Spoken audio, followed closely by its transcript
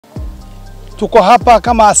tuko hapa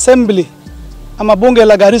kama assembly ama bunge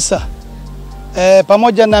la Garissa.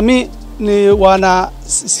 Pamoja na mimi ni wana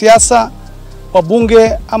siasa wa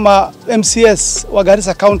bunge ama MCS wa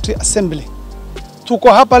Garissa County Assembly.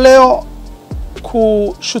 Tuko hapa leo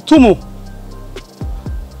kushutumu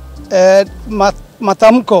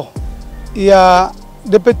matamko ya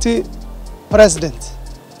Deputy President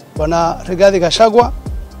Bwana Rigathi Gachagua,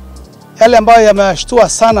 yale ambayo yameshtua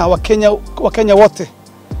sana Wakenya wote,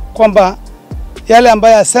 kwamba yale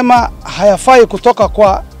ambayo yasema hayafai kutoka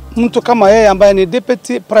kwa mtu kama yeye ambaye ni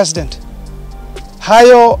Deputy President.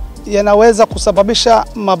 Hayo yanaweza kusababisha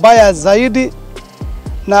mabaya zaidi,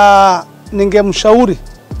 na ningemshauri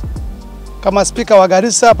kama Speaker wa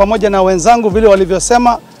Garissa pamoja na wenzangu vile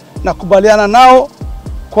walivyosema na kubaliana nao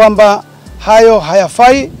kwamba hayo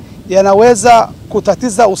hayafai, yanaweza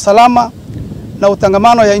kutatiza usalama na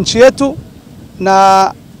utangamano ya nchi yetu.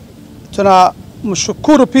 Na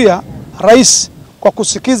tunamshukuru pia Rais kwa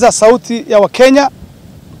kusikiza sauti ya Wakenya,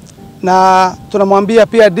 na tunamwambia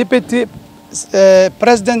pia Deputy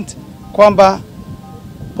President kwamba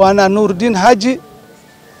Bwana Nurdin Haji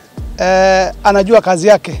anajua kazi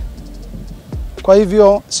yake. Kwa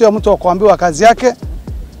hivyo sio mtu wa kuambiwa kazi yake,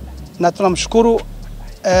 na tunamshukuru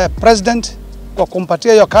President kwa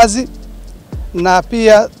kumpatia hiyo kazi, na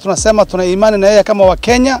pia tunasema tuna imani na yeye kama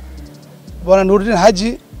Wakenya. Bwana Nurdin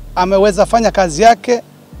Haji ameweza fanya kazi yake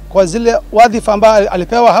kwa zile wadhifa ambazo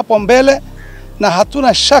alipewa hapo mbele, na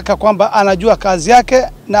hatuna shaka kwamba anajua kazi yake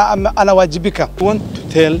na anawajibika. I want to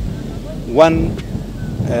tell one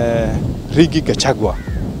Rigathi Gachagua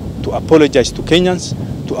to apologize to Kenyans,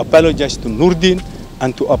 to apologize to Nurdin,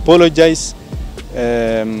 and to apologize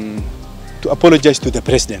to the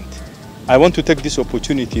president. I want to take this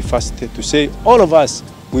opportunity first to say all of us,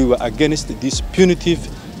 we were against this punitive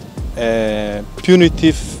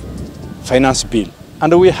finance bill,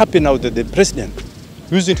 and we are happy now that the president,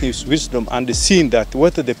 using his wisdom and seeing that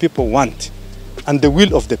what the people want and the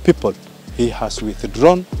will of the people, he has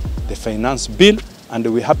withdrawn the finance bill, and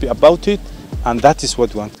we're happy about it, and that is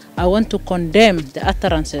what we want. I want to condemn the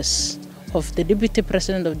utterances of the Deputy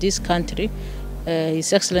President of this country,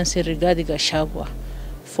 His Excellency Rigathi Gachagua,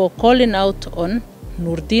 for calling out on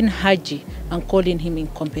Nurdin Haji and calling him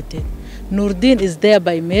incompetent. Nurdin is there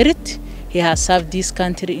by merit. He has served this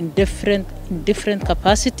country in different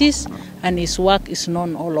capacities, and his work is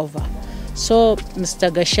known all over. So, Mr.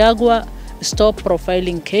 Gachagua, stop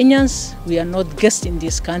profiling Kenyans. We are not guests in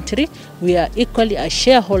this country. We are equally a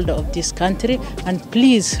shareholder of this country, and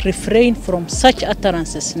please refrain from such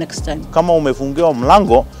utterances next time. Kama umefungiwa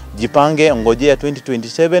mlango, jipange, ngojea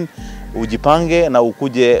 2027, ujipange na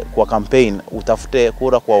ukuje kwa campaign, utafute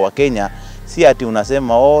kura kwa Wakenya. Si ati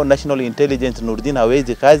unasema National Intelligence Nurdin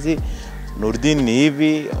hawezi kazi. Nurdin ni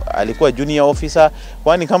hivi, alikuwa junior officer.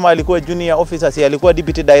 Kwani kama alikuwa junior officer, si alikuwa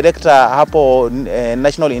deputy director hapo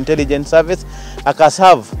National Intelligence Service,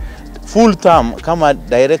 akaserve full term kama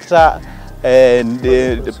director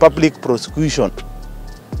public prosecution.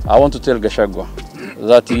 I want to tell Gachagua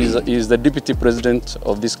that he is the deputy president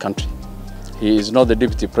of this country. He is not the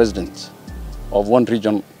deputy president of one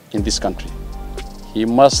region in this country. He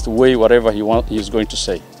must weigh whatever he is going to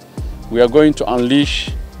say. We are going to unleash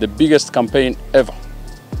the biggest campaign ever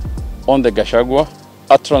on the Gachagua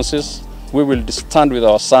utterances. We will stand with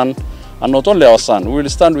our son, and not only our son, we will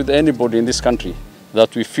stand with anybody in this country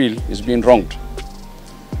that we feel is being wronged.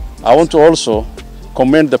 I want to also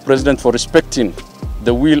commend the president for respecting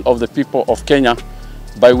the will of the people of Kenya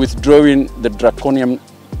by withdrawing the draconian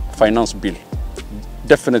finance bill.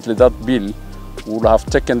 Definitely that bill would have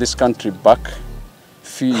taken this country back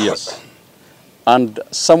few years. And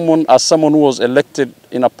as someone who was elected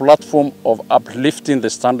in a platform of uplifting the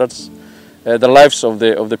standards, the lives of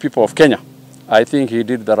the people of Kenya, I think he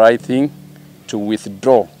did the right thing to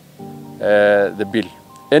withdraw the bill.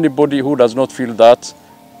 Anybody who does not feel that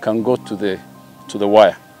can go to the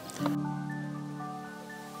wire.